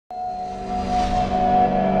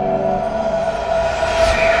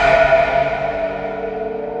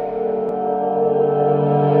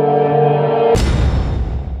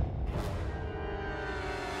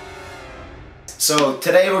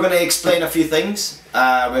we're going to explain a few things. We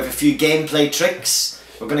have a few gameplay tricks.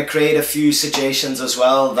 We're going to create a few situations as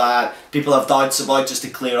well that people have doubts about, just to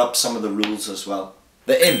clear up some of the rules as well.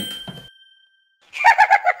 The imp.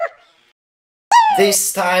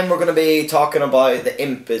 This time we're going to be talking about the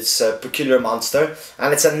imp. It's a peculiar monster,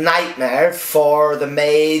 and it's a nightmare for the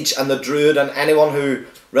mage and the druid and anyone who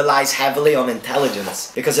relies heavily on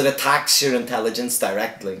intelligence, because it attacks your intelligence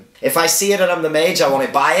directly. If I see it and I'm the mage, I want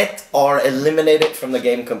to buy it or eliminate it from the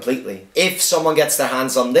game completely. If someone gets their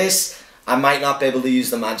hands on this, I might not be able to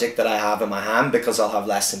use the magic that I have in my hand because I'll have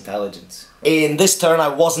less intelligence. In this turn I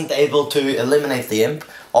wasn't able to eliminate the imp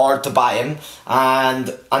or to buy him,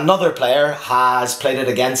 and another player has played it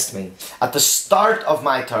against me. At the start of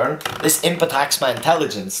my turn, this imp attacks my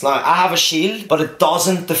intelligence. Now I have a shield, but it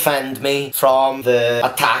doesn't defend me from the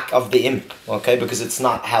attack of the imp, okay, because it's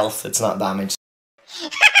not health, it's not damage.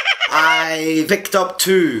 I picked up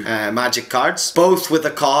 2 magic cards, both with a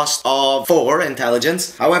cost of 4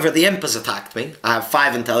 intelligence. However, the imp has attacked me. I have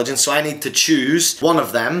 5 intelligence, so I need to choose one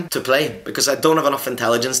of them to play, because I don't have enough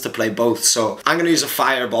intelligence to play both. So I'm going to use a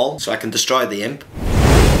fireball so I can destroy the imp.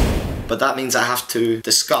 But that means I have to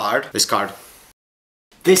discard this card.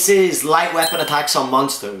 This is light weapon attacks on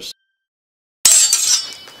monsters.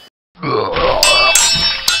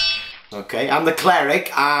 Okay, I'm the cleric,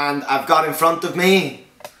 and I've got in front of me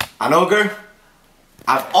an ogre.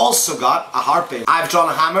 I've also got a harpy. I've drawn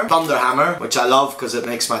a hammer, thunder hammer, which I love because it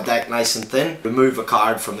makes my deck nice and thin. Remove a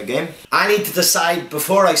card from the game. I need to decide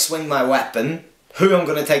before I swing my weapon who I'm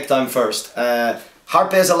going to take down first.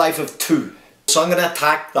 Harpy has a life of 2. So I'm going to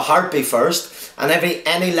attack the harpy first, and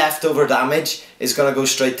any leftover damage is going to go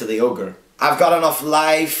straight to the ogre. I've got enough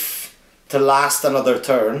life to last another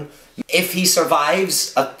turn. If he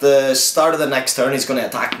survives at the start of the next turn, he's going to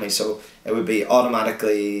attack me, so it would be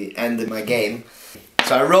automatically ending my game.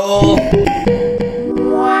 So I roll.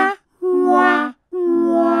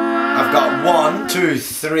 I've got 1, 2,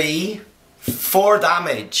 3, 4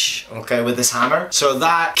 damage, okay, with this hammer. So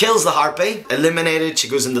that kills the harpy. Eliminated, she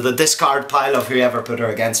goes into the discard pile of whoever put her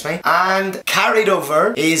against me. And carried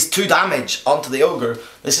over is 2 damage onto the ogre.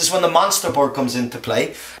 This is when the monster board comes into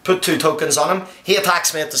play. Put 2 tokens on him. He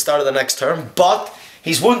attacks me at the start of the next turn, but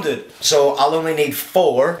he's wounded, so I'll only need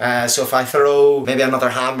 4. So if I throw maybe another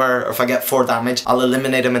hammer, or if I get 4 damage, I'll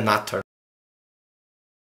eliminate him in that turn.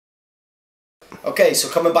 Okay, so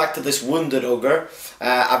coming back to this wounded ogre,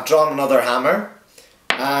 I've drawn another hammer,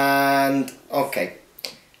 and okay,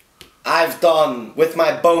 I've done, with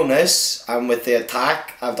my bonus and with the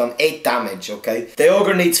attack, I've done 8 damage, okay? The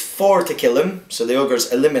ogre needs 4 to kill him, so the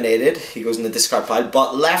ogre's eliminated, he goes in the discard pile,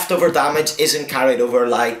 but leftover damage isn't carried over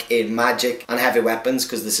like in magic and heavy weapons,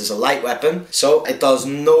 because this is a light weapon, so it does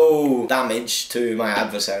no damage to my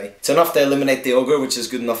adversary. It's enough to eliminate the ogre, which is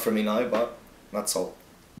good enough for me now, but that's all.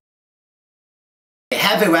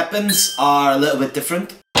 Heavy weapons are a little bit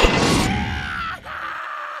different.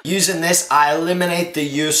 Using this, I eliminate the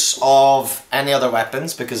use of any other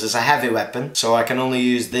weapons because it's a heavy weapon, so I can only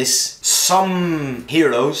use this. Some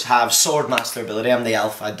heroes have sword master ability. I'm the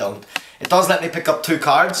elf, I don't. It does let me pick up 2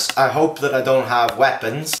 cards. I hope that I don't have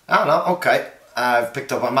weapons. I don't know, okay. I've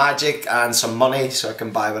picked up a magic and some money so I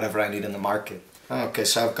can buy whatever I need in the market. Okay,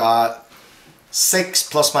 so I've got 6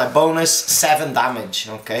 plus my bonus, 7 damage,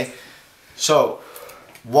 okay. So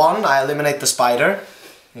 1, I eliminate the spider.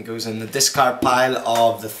 He goes in the discard pile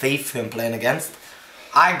of the thief who I'm playing against.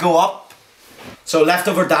 I go up. So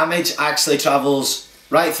leftover damage actually travels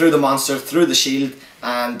right through the monster, through the shield,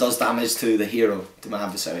 and does damage to the hero, to my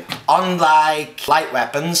adversary. Unlike light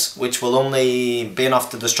weapons, which will only be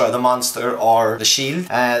enough to destroy the monster or the shield,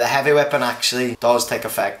 the heavy weapon actually does take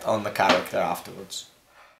effect on the character afterwards.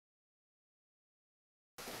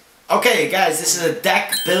 Okay guys, this is a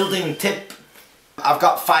deck building tip. I've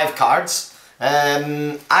got 5 cards.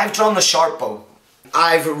 I've drawn the short bow.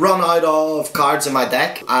 I've run out of cards in my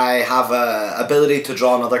deck. I have a ability to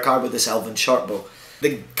draw another card with this elven short bow.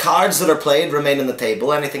 The cards that are played remain in the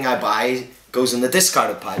table. Anything I buy goes in the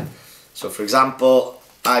discarded pile. So for example,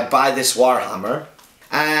 I buy this warhammer,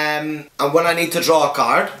 and when I need to draw a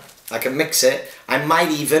card, I can mix it. I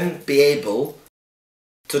might even be able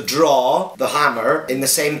to draw the hammer in the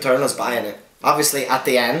same turn as buying it. Obviously at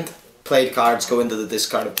the end, played cards go into the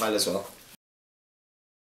discarded pile as well.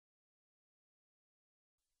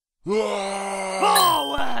 For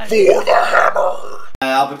the hammer!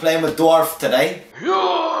 I'll be playing with Dwarf today.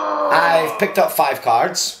 I've picked up 5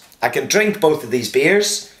 cards. I can drink both of these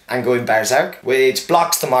beers and go in Berserk, which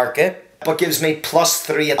blocks the market, but gives me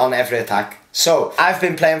 +3 on every attack. So, I've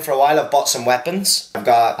been playing for a while, I've bought some weapons, I've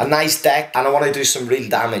got a nice deck, and I want to do some real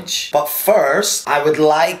damage. But first, I would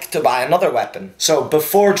like to buy another weapon. So,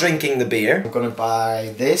 before drinking the beer, I'm going to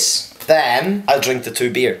buy this, then I'll drink the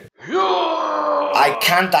 2 beer. I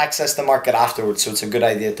can't access the market afterwards, so it's a good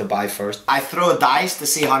idea to buy first. I throw a dice to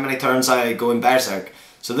see how many turns I go in Berserk.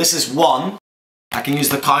 So this is 1. I can use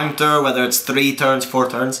the counter, whether it's 3 turns, 4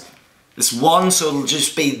 turns. It's 1, so it'll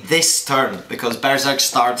just be this turn, because Berserk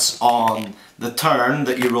starts on the turn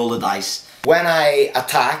that you roll the dice. When I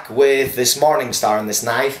attack with this Morning Star and this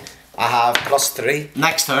knife, I have +3.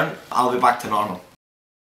 Next turn, I'll be back to normal.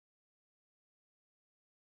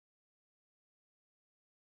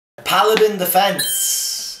 Paladin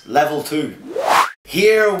Defense, level 2.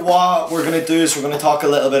 Here what we're going to do is we're going to talk a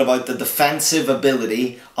little bit about the defensive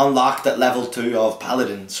ability unlocked at level 2 of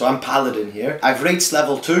Paladin. So I'm Paladin here. I've reached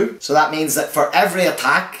level 2, so that means that for every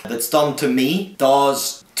attack that's done to me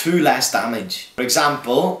does 2 less damage. For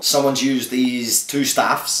example, someone's used these 2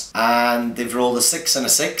 staffs and they've rolled a 6 and a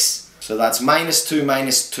 6. So that's -2,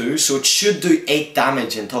 -2, so it should do 8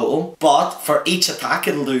 damage in total, but for each attack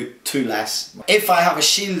it'll do 2 less. If I have a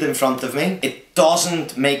shield in front of me, it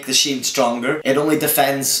doesn't make the shield stronger, it only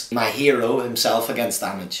defends my hero himself against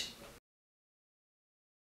damage.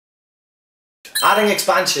 Adding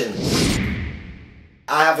expansion.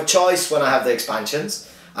 I have a choice when I have the expansions.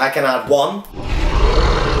 I can add 1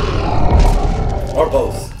 or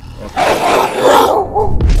both.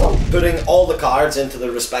 Putting all the cards into the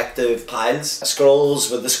respective piles. Scrolls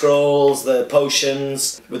with the scrolls, the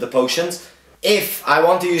potions with the potions. If I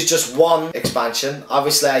want to use just 1 expansion,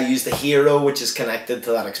 obviously I use the hero which is connected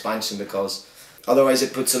to that expansion, because otherwise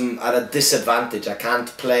it puts them at a disadvantage. I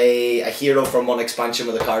can't play a hero from 1 expansion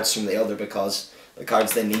with the cards from the other, because the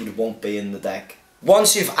cards they need won't be in the deck.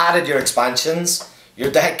 Once you've added your expansions, your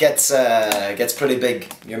deck gets pretty big,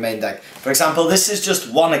 your main deck. For example, this is just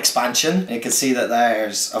 1 expansion. You can see that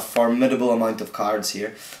there's a formidable amount of cards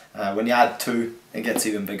here. When you add 2, it gets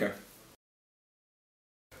even bigger.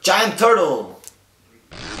 Giant Turtle!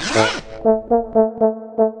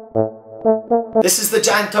 This is the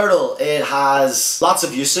Giant Turtle. It has lots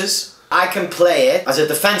of uses. I can play it as a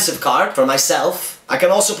defensive card for myself. I can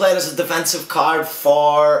also play it as a defensive card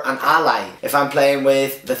for an ally. If I'm playing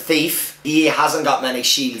with the Thief, he hasn't got many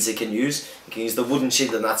shields he can use. He can use the wooden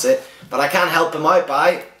shield and that's it. But I can help him out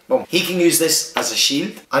by, boom, he can use this as a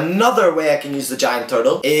shield. Another way I can use the Giant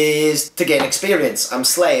Turtle is to gain experience. I'm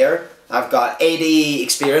Slayer. I've got 80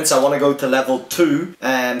 experience. I want to go to level 2,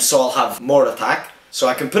 so I'll have more attack. So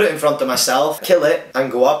I can put it in front of myself, kill it,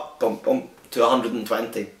 and go up, boom, boom, to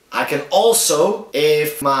 120. I can also,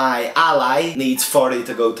 if my ally needs 40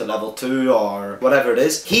 to go to level 2 or whatever it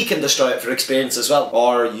is, he can destroy it for experience as well,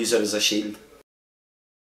 or use it as a shield.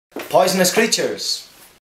 Poisonous creatures.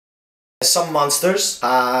 Some monsters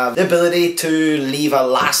have the ability to leave a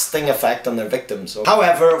lasting effect on their victims.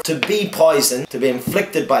 However, to be poisoned, to be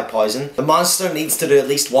inflicted by poison, the monster needs to do at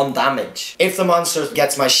least 1 damage. If the monster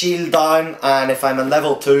gets my shield down, and if I'm on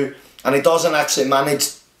level 2, and it doesn't actually manage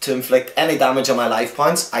to inflict any damage on my life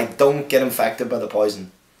points, I don't get infected by the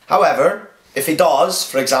poison. However, if he does,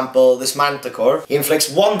 for example this Manticore, he inflicts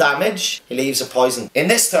 1 damage, he leaves a poison. In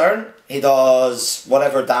this turn, he does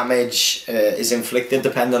whatever damage is inflicted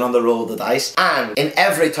depending on the roll of the dice, and in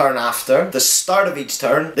every turn after, the start of each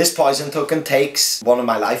turn, this poison token takes 1 of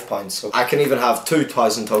my life points. So I can even have 2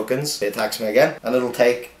 poison tokens, it attacks me again, and it'll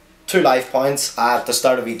take 2 life points at the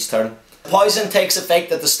start of each turn. Poison takes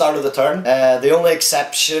effect at the start of the turn. The only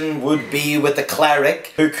exception would be with the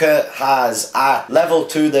Cleric, who has at level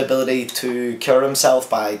 2 the ability to cure himself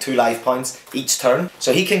by 2 life points each turn.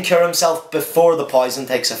 So he can cure himself before the poison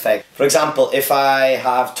takes effect. For example, if I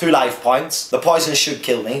have 2 life points, the poison should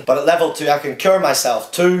kill me, but at level 2 I can cure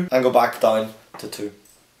myself 2 and go back down to 2.